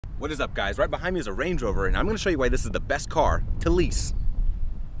What is up, guys? Right behind me is a Range Rover, and I'm gonna show you why this is the best car to lease.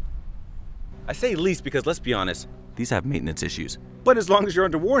 I say lease because, let's be honest, these have maintenance issues. But as long as you're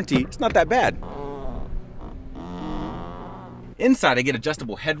under warranty, it's not that bad. Inside, I get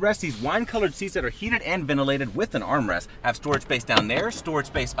adjustable headrests, these wine-colored seats that are heated and ventilated with an armrest. I have storage space down there, storage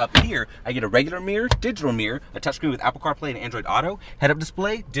space up here. I get a regular mirror, digital mirror, a touchscreen with Apple CarPlay and Android Auto, head-up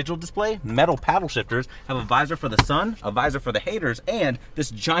display, digital display, metal paddle shifters, have a visor for the sun, a visor for the haters, and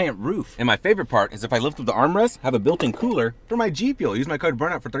this giant roof. And my favorite part is if I lift up the armrest, have a built-in cooler for my G Fuel. Use my code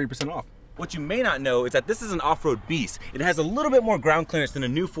BURNOUT for 30% off. What you may not know is that this is an off-road beast. It has a little bit more ground clearance than a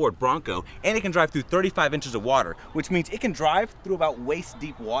new Ford Bronco, and it can drive through 35 inches of water, which means it can drive through about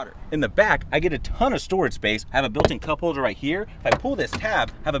waist-deep water. In the back, I get a ton of storage space. I have a built-in cup holder right here. If I pull this tab,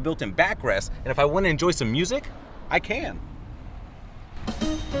 I have a built-in backrest, and if I want to enjoy some music, I can.